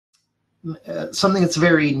something that's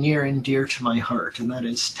very near and dear to my heart, and that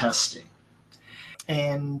is testing.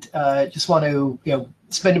 And just want to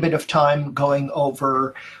spend a bit of time going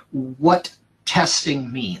over what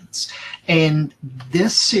testing means. And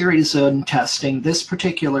this series on testing, this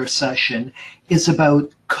particular session, is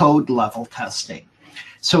about code level testing.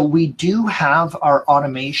 So we do have our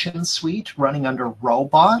automation suite running under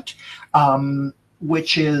Robot,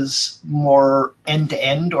 which is more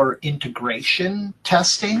end-to-end or integration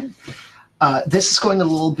testing. This is going a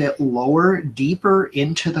little bit lower, deeper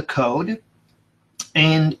into the code.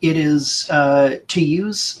 And it is, to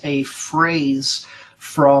use a phrase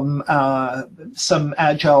from some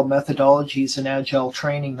Agile methodologies and Agile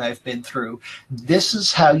training that I've been through, this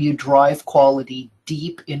is how you drive quality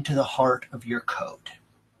deep into the heart of your code.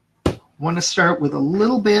 I want to start with a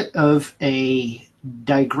little bit of a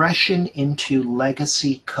digression into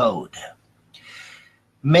legacy code.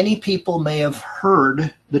 Many people may have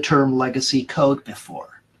heard the term legacy code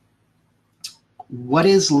before. What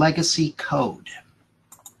is legacy code?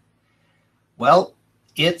 Well,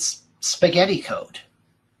 it's spaghetti code.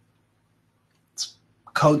 It's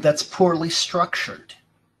code that's poorly structured.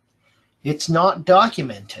 It's not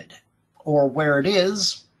documented, or where it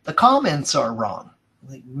is, the comments are wrong,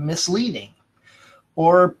 misleading,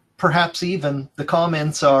 or perhaps even the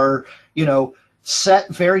comments are, set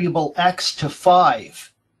variable x to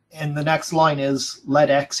 5, and the next line is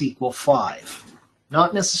let x equal 5.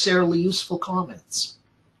 Not necessarily useful comments.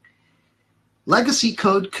 Legacy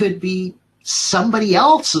code could be somebody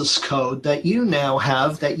else's code that you now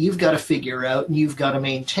have that you've got to figure out and you've got to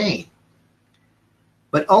maintain.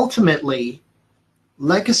 But ultimately,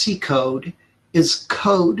 legacy code is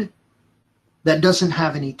code that doesn't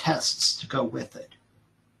have any tests to go with it.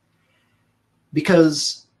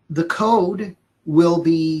 Because the code will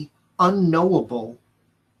be unknowable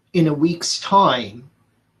in a week's time,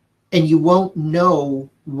 and you won't know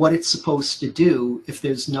what it's supposed to do if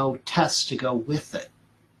there's no test to go with it.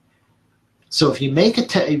 So if you make a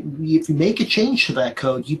change to that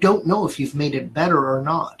code, you don't know if you've made it better or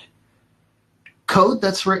not. Code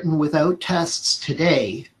that's written without tests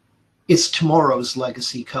today is tomorrow's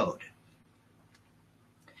legacy code.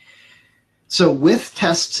 So with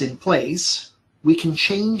tests in place, we can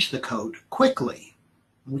change the code quickly.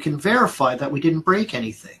 We can verify that we didn't break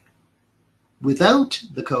anything. Without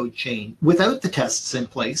the code change, without the tests in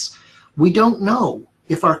place, we don't know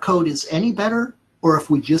if our code is any better or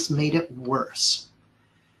if we just made it worse.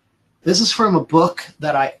 This is from a book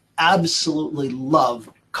that I absolutely love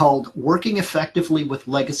called Working Effectively with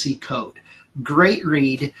Legacy Code. Great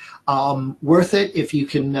read, worth it if you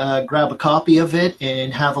can grab a copy of it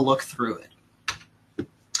and have a look through it.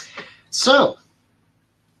 So,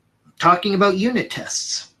 talking about unit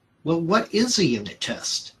tests. Well, what is a unit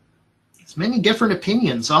test? There's many different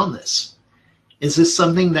opinions on this. Is this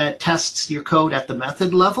something that tests your code at the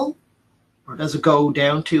method level? Or does it go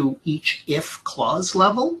down to each if clause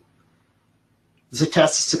level? Does it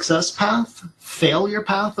test success path, failure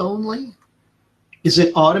path only? Is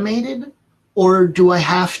it automated? Or do I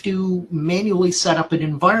have to manually set up an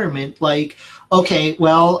environment like, okay,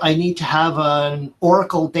 well, I need to have an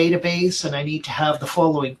Oracle database and I need to have the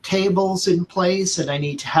following tables in place and I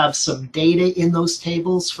need to have some data in those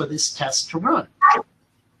tables for this test to run?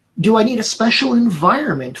 Do I need a special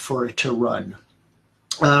environment for it to run?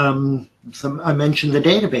 I mentioned the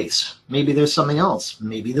database. Maybe there's something else.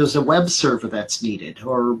 Maybe there's a web server that's needed,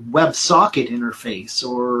 or WebSocket interface,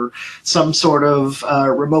 or some sort of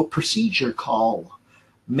remote procedure call.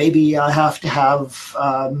 Maybe I have to have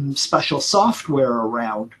special software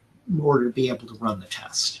around in order to be able to run the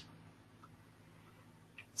test.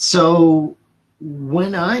 So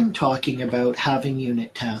when I'm talking about having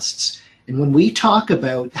unit tests, and when we talk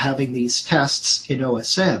about having these tests in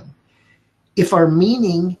OSM, if our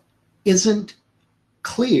meaning isn't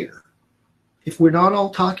clear, if we're not all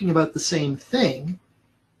talking about the same thing,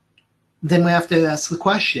 then we have to ask the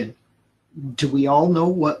question, do we all know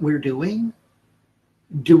what we're doing?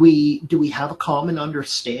 Do we have a common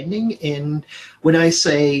understanding? And when I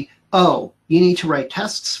say, oh, you need to write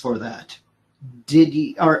tests for that,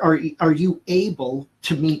 are you able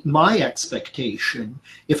to meet my expectation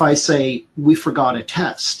if I say we forgot a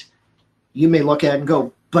test? You may look at it and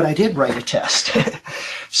go, but I did write a test.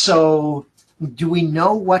 So do we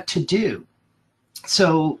know what to do?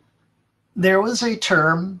 So there was a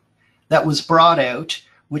term that was brought out,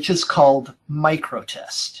 which is called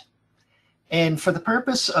microtest. And for the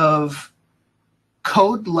purpose of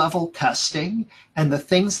code level testing and the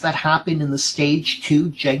things that happen in the stage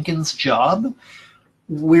 2 Jenkins job,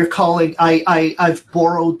 we're calling, I've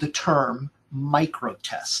borrowed the term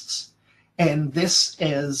microtests. And this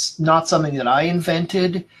is not something that I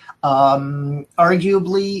invented.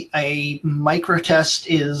 Arguably, a microtest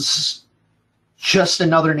is just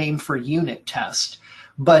another name for unit test,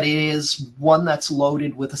 but it is one that's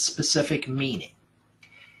loaded with a specific meaning.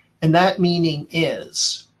 And that meaning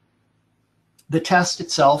is the test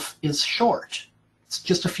itself is short. It's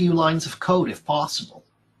just a few lines of code if possible.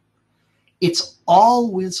 It's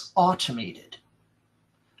always automated.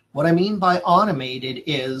 What I mean by automated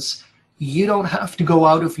is you don't have to go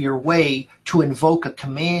out of your way to invoke a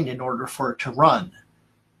command in order for it to run.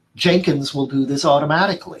 Jenkins will do this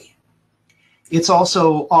automatically. It's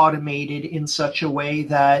also automated in such a way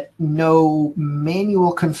that no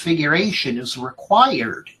manual configuration is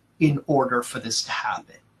required in order for this to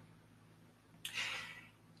happen.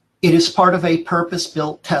 It is part of a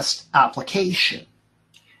purpose-built test application.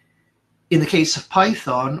 In the case of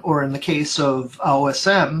Python, or in the case of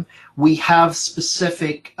OSM, we have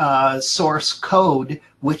specific source code,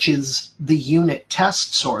 which is the unit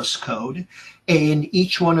test source code, and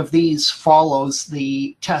each one of these follows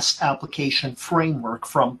the test application framework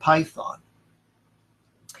from Python.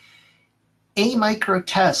 A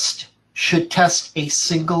microtest should test a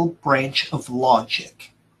single branch of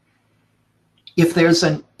logic. If there's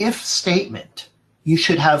an if statement, you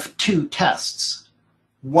should have two tests.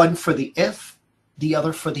 One for the if, the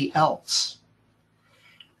other for the else.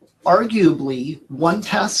 Arguably, one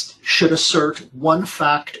test should assert one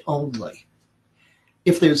fact only.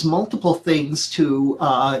 If there's multiple things to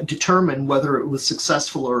determine whether it was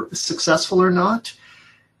successful or not,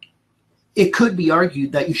 it could be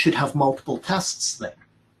argued that you should have multiple tests then.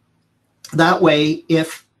 That way,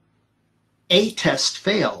 if a test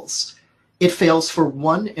fails, it fails for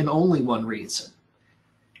one and only one reason.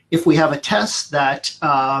 If we have a test that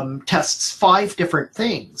tests 5 different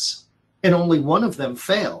things and only one of them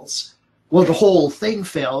fails, well, the whole thing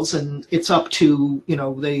fails, and it's up to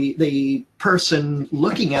the person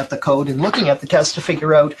looking at the code and looking at the test to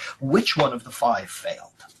figure out which one of the 5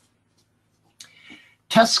 failed.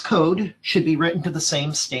 Test code should be written to the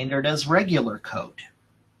same standard as regular code.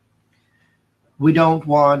 We don't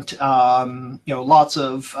want lots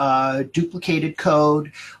of duplicated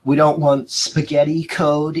code. We don't want spaghetti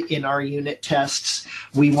code in our unit tests.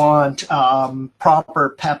 We want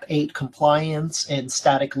proper PEP 8 compliance and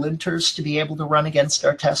static linters to be able to run against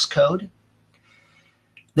our test code.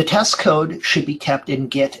 The test code should be kept in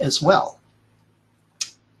Git as well.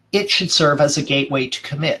 It should serve as a gateway to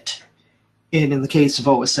commit. And in the case of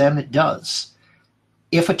OSM, it does.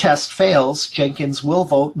 If a test fails, Jenkins will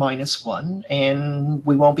vote -1, and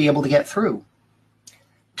we won't be able to get through.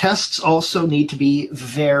 Tests also need to be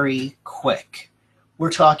very quick.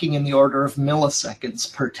 We're talking in the order of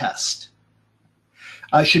milliseconds per test.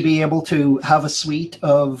 I should be able to have a suite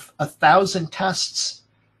of 1,000 tests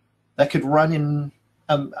that could run in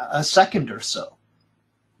a second or so.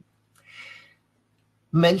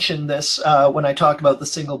 Mention this when I talk about the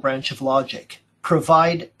single branch of logic.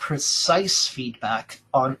 Provide precise feedback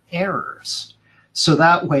on errors. So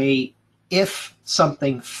that way, if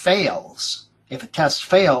something fails, if a test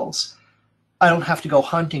fails, I don't have to go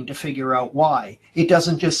hunting to figure out why. It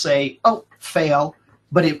doesn't just say, oh, fail,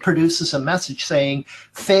 but it produces a message saying,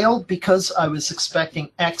 failed because I was expecting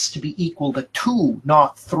X to be equal to 2,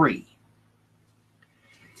 not 3.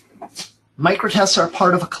 Microtests are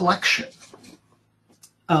part of a collection.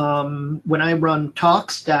 When I run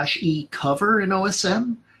tox-e cover in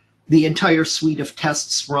OSM, the entire suite of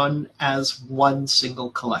tests run as one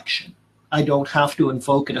single collection. I don't have to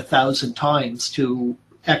invoke it 1,000 times to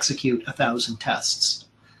execute 1,000 tests.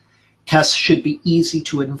 Tests should be easy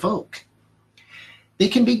to invoke. They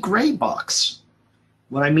can be gray box.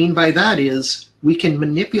 What I mean by that is we can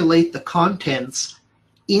manipulate the contents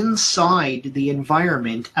inside the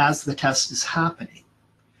environment as the test is happening.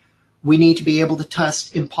 We need to be able to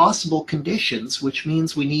test impossible conditions, which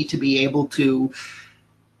means we need to be able to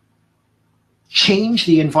change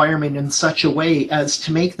the environment in such a way as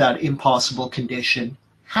to make that impossible condition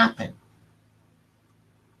happen.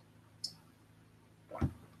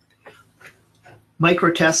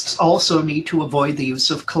 Microtests also need to avoid the use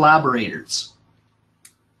of collaborators.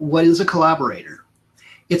 What is a collaborator?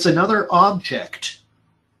 It's another object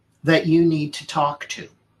that you need to talk to.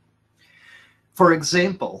 For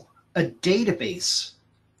example, a database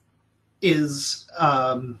is,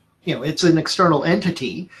 it's an external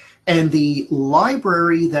entity, and the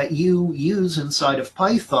library that you use inside of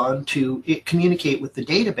Python to communicate with the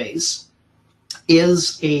database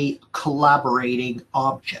is a collaborating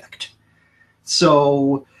object.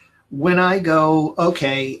 So when I go,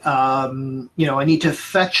 okay, I need to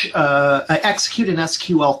execute an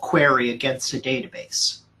SQL query against a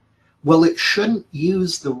database. Well, it shouldn't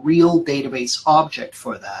use the real database object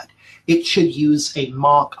for that. It should use a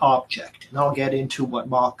mock object, and I'll get into what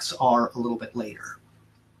mocks are a little bit later.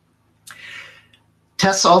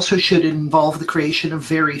 Tests also should involve the creation of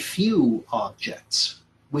very few objects.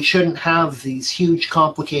 We shouldn't have these huge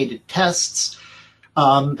complicated tests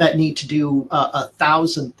that need to do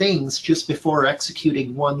 1,000 things just before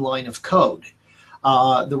executing one line of code.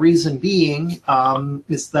 The reason being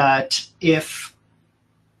is that if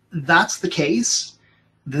that's the case,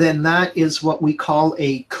 then that is what we call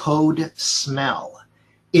a code smell.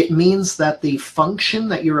 It means that the function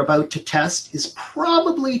that you're about to test is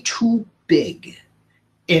probably too big,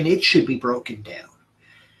 and it should be broken down.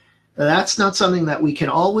 That's not something that we can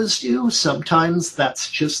always do. Sometimes that's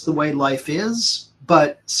just the way life is,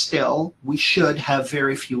 but still, we should have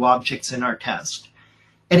very few objects in our test.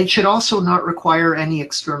 And it should also not require any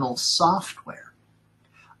external software.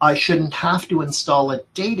 I shouldn't have to install a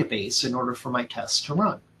database in order for my test to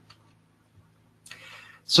run.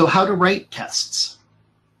 So how to write tests?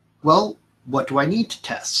 Well, what do I need to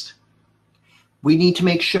test? We need to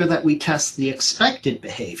make sure that we test the expected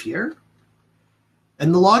behavior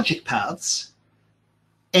and the logic paths,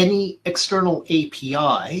 any external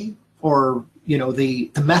API, or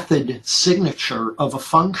the method signature of a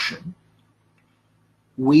function.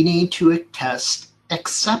 We need to test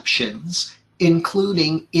exceptions,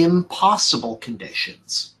 including impossible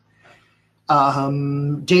conditions.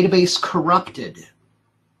 Database corrupted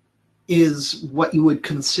is what you would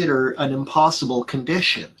consider an impossible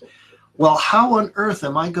condition. Well, how on earth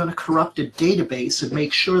am I going to corrupt a database and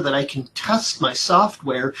make sure that I can test my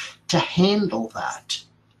software to handle that?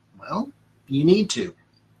 Well, you need to.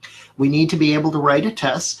 We need to be able to write a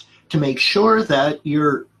test to make sure that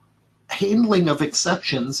your handling of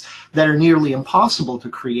exceptions that are nearly impossible to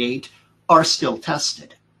create are still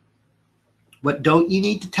tested. What don't you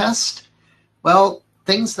need to test? Well,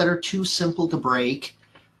 things that are too simple to break,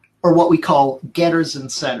 or what we call getters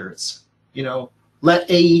and setters. Let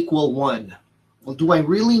A equal 1. Well, do I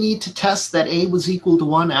really need to test that A was equal to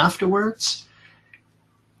 1 afterwards?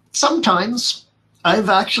 Sometimes. I've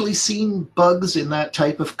actually seen bugs in that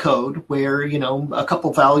type of code where, a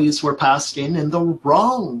couple values were passed in and the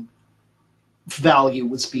wrong value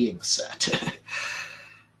was being set.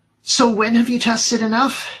 So when have you tested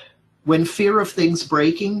enough? When fear of things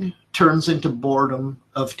breaking turns into boredom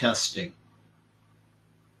of testing.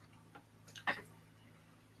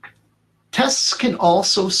 Tests can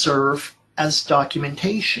also serve as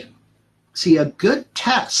documentation. See, a good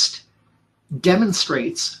test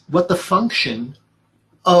demonstrates what the function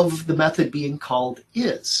of the method being called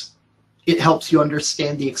is. It helps you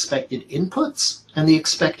understand the expected inputs and the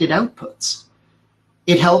expected outputs.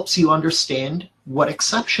 It helps you understand what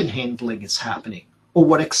exception handling is happening, or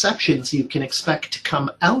what exceptions you can expect to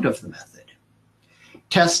come out of the method.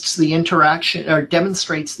 Tests the interaction, or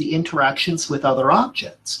demonstrates the interactions with other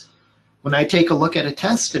objects. When I take a look at a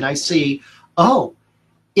test and I see, oh,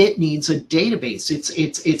 it needs a database.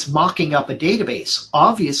 It's mocking up a database.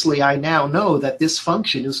 Obviously, I now know that this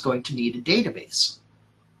function is going to need a database.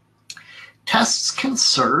 Tests can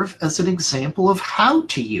serve as an example of how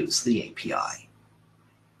to use the API.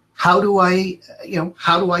 How do I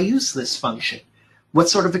use this function? What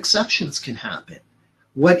sort of exceptions can happen?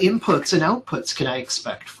 What inputs and outputs can I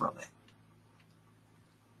expect from it?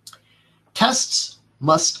 Tests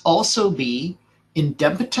must also be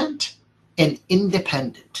idempotent and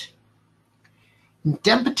independent.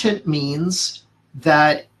 Idempotent means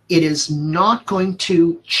that it is not going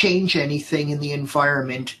to change anything in the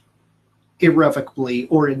environment irrevocably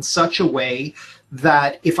or in such a way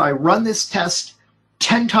that if I run this test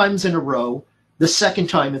 10 times in a row, the second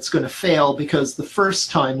time it's going to fail because the first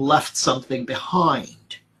time left something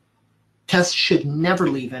behind. Tests should never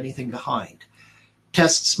leave anything behind.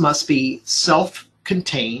 Tests must be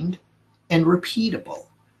self-contained and repeatable.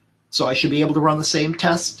 So I should be able to run the same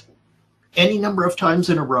test any number of times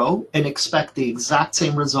in a row and expect the exact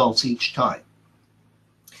same results each time.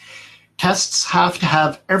 Tests have to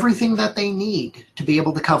have everything that they need to be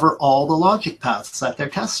able to cover all the logic paths that they're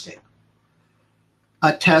testing.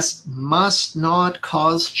 A test must not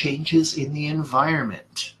cause changes in the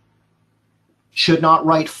environment, should not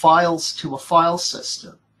write files to a file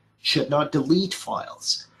system, should not delete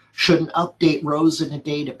files, shouldn't update rows in a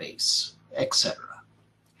database, etc.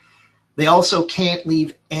 They also can't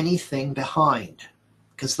leave anything behind,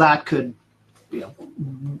 because that could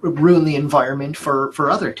ruin the environment for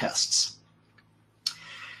other tests.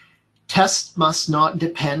 Tests must not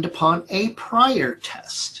depend upon a prior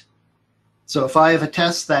test. So if I have a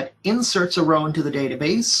test that inserts a row into the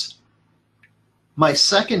database, My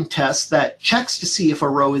second test that checks to see if a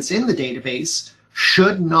row is in the database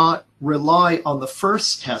should not rely on the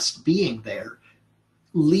first test being there,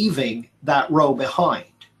 leaving that row behind.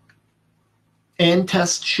 And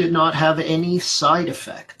tests should not have any side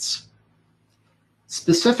effects.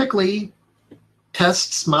 Specifically,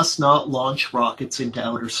 tests must not launch rockets into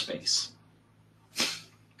outer space.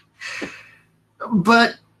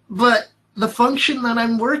 But the function that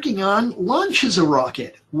I'm working on launches a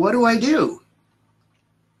rocket. What do I do?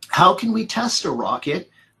 How can we test a rocket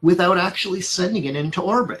without actually sending it into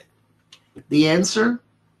orbit? The answer,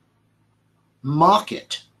 mock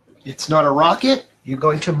it. It's not a rocket, you're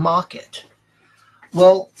going to mock it.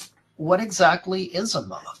 Well, what exactly is a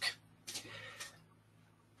mock?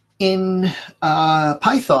 In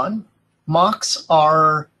Python, mocks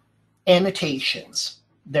are annotations.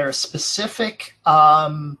 They're a specific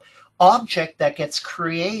object that gets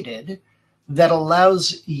created that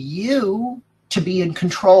allows you to be in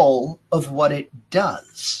control of what it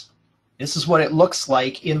does. This is what it looks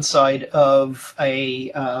like inside of a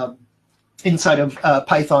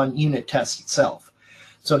Python unit test itself.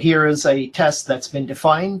 So here is a test that's been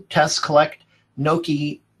defined, test collect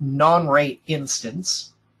Noki non-rate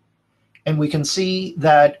instance. And we can see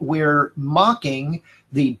that we're mocking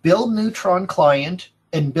the build neutron client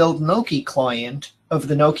and build Noki client of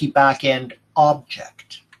the Noki backend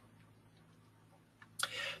object.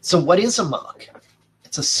 So what is a mock?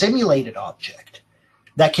 It's a simulated object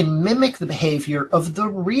that can mimic the behavior of the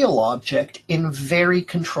real object in very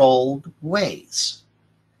controlled ways.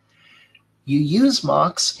 You use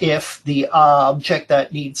mocks if the object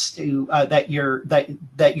that needs to that you're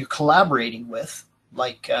collaborating with,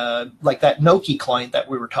 like that Noki client that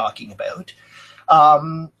we were talking about,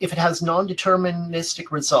 if it has non-deterministic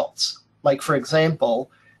results. Like, for example,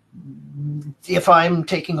 if I'm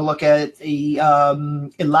taking a look at the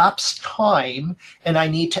elapsed time and I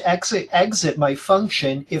need to exit my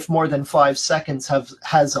function if more than 5 seconds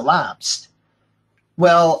has elapsed,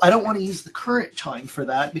 well, I don't want to use the current time for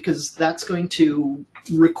that because that's going to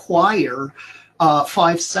require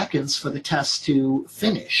 5 seconds for the test to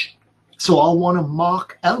finish. So I'll want to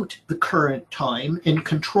mock out the current time and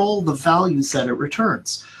control the values that it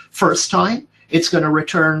returns. First time, it's going to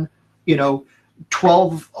return,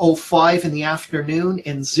 12:05 in the afternoon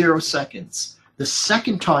in 0 seconds. The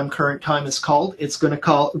second time current time is called, it's going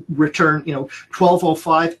to return,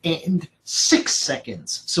 12:05 and 6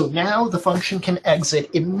 seconds. So now the function can exit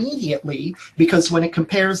immediately because when it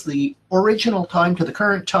compares the original time to the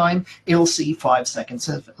current time, it'll see 5 seconds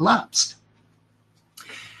have elapsed.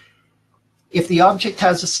 If the object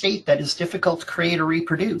has a state that is difficult to create or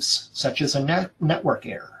reproduce, such as a network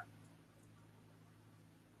error,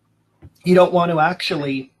 you don't want to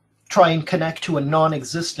actually try and connect to a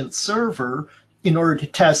non-existent server in order to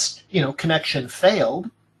test, connection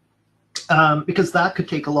failed, because that could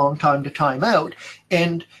take a long time to time out.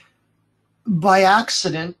 And by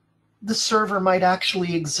accident, the server might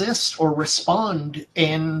actually exist or respond,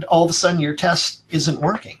 and all of a sudden your test isn't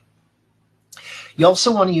working. You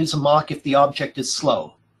also want to use a mock if the object is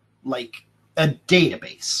slow, like a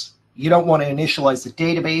database. You don't want to initialize the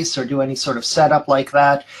database or do any sort of setup like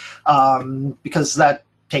that, because that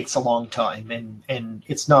takes a long time and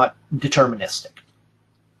it's not deterministic.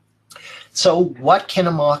 So what can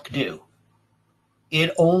a mock do?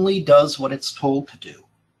 It only does what it's told to do.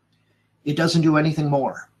 It doesn't do anything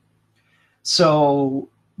more. So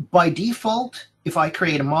by default, if I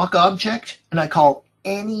create a mock object and I call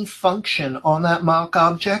any function on that mock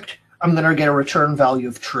object, I'm going to get a return value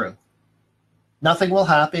of true. Nothing will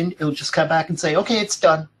happen. It'll just come back and say, okay, it's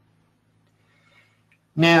done.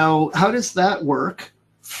 Now, how does that work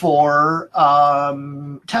for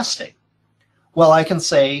testing? Well, I can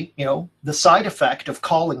say, the side effect of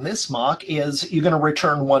calling this mock is you're going to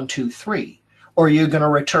return 1, 2, 3, or you're going to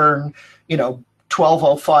return,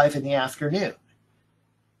 12:05 in the afternoon.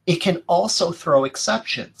 It can also throw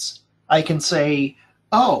exceptions. I can say,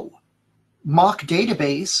 oh, mock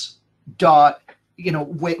database dot,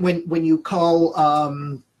 when you call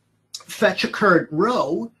fetch a current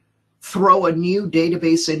row, throw a new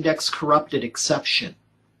database index corrupted exception.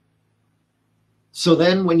 So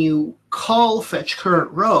then when you call fetch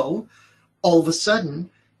current row, all of a sudden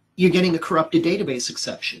you're getting a corrupted database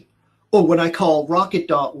exception. Or when I call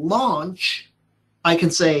rocket.launch, I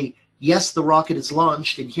can say, yes, the rocket is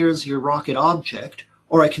launched and here's your rocket object,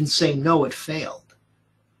 or I can say, no, it failed.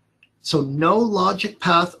 So no logic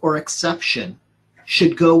path or exception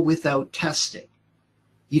should go without testing.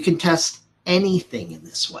 You can test anything in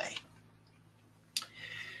this way.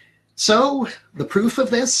 So the proof of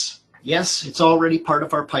this, yes, it's already part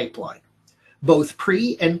of our pipeline. Both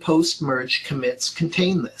pre and post merge commits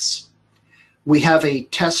contain this. We have a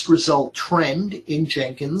test result trend in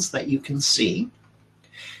Jenkins that you can see.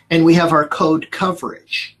 And we have our code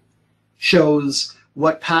coverage. Shows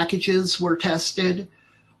what packages were tested,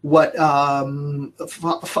 what how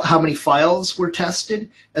many files were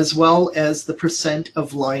tested, as well as the percent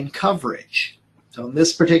of line coverage. So in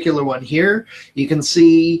this particular one here, you can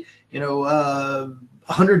see,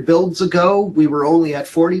 100 builds ago, we were only at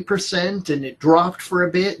 40%, and it dropped for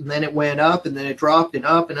a bit, and then it went up, and then it dropped, and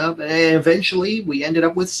up, and up, and eventually we ended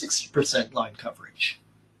up with 60% line coverage.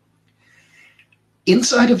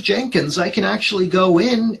 Inside of Jenkins, I can actually go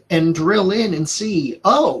in and drill in and see,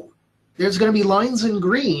 oh, there's going to be lines in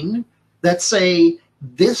green that say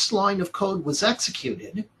this line of code was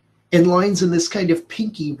executed, and lines in this kind of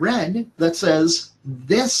pinky red that says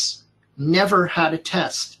this never had a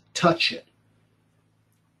test touch it.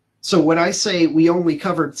 So when I say we only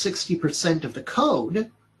covered 60% of the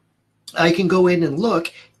code, I can go in and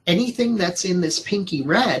look. Anything that's in this pinky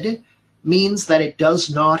red means that it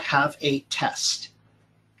does not have a test.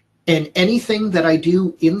 And anything that I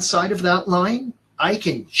do inside of that line, I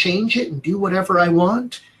can change it and do whatever I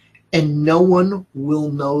want, and no one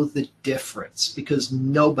will know the difference because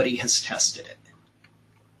nobody has tested it.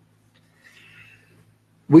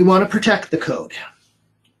 We want to protect the code.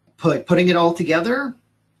 Putting it all together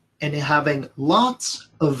and having lots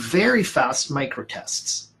of very fast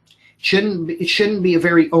microtests. It shouldn't be a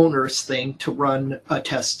very onerous thing to run a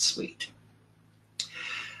test suite.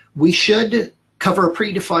 We should cover a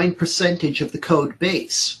predefined percentage of the code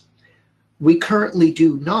base. We currently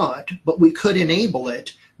do not, but we could enable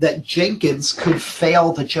it that Jenkins could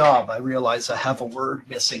fail the job. I realize I have a word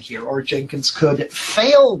missing here, or Jenkins could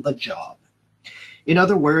fail the job. In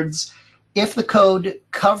other words, if the code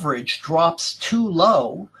coverage drops too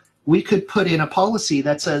low, we could put in a policy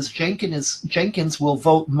that says Jenkins will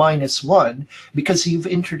vote -1 because you've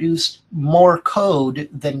introduced more code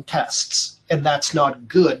than tests, and that's not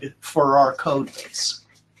good for our code base.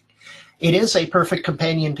 It is a perfect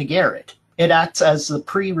companion to Garrett. It acts as the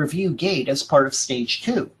pre-review gate as part of stage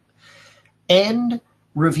 2. And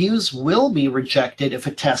reviews will be rejected if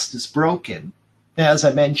a test is broken. As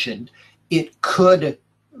I mentioned, it could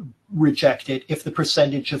reject it if the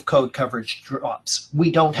percentage of code coverage drops. We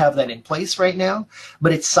don't have that in place right now,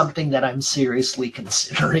 but it's something that I'm seriously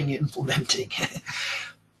considering implementing.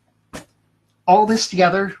 All this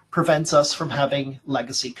together prevents us from having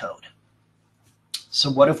legacy code. So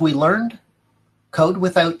what have we learned? Code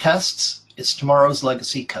without tests is tomorrow's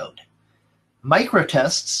legacy code.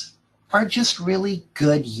 Microtests are just really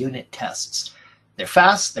good unit tests. They're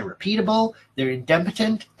fast, they're repeatable, they're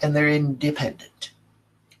idempotent, and they're independent.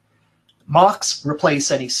 Mocks replace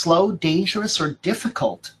any slow, dangerous, or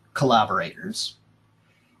difficult collaborators,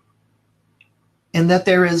 and that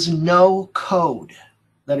there is no code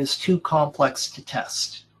that is too complex to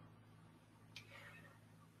test.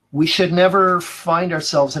 We should never find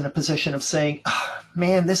ourselves in a position of saying, oh,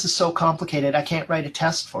 man, this is so complicated, I can't write a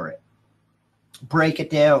test for it. Break it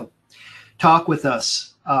down. Talk with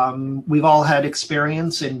us. We've all had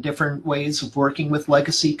experience in different ways of working with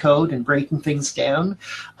legacy code and breaking things down.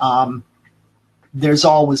 There's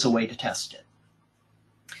always a way to test it.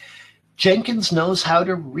 Jenkins knows how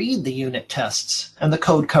to read the unit tests and the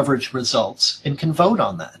code coverage results and can vote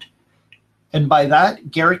on that. And by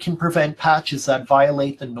that, Garrett can prevent patches that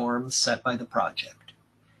violate the norms set by the project.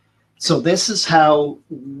 So this is how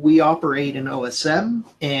we operate in OSM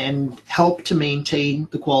and help to maintain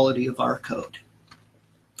the quality of our code.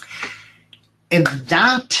 And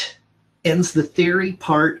that ends the theory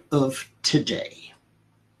part of today.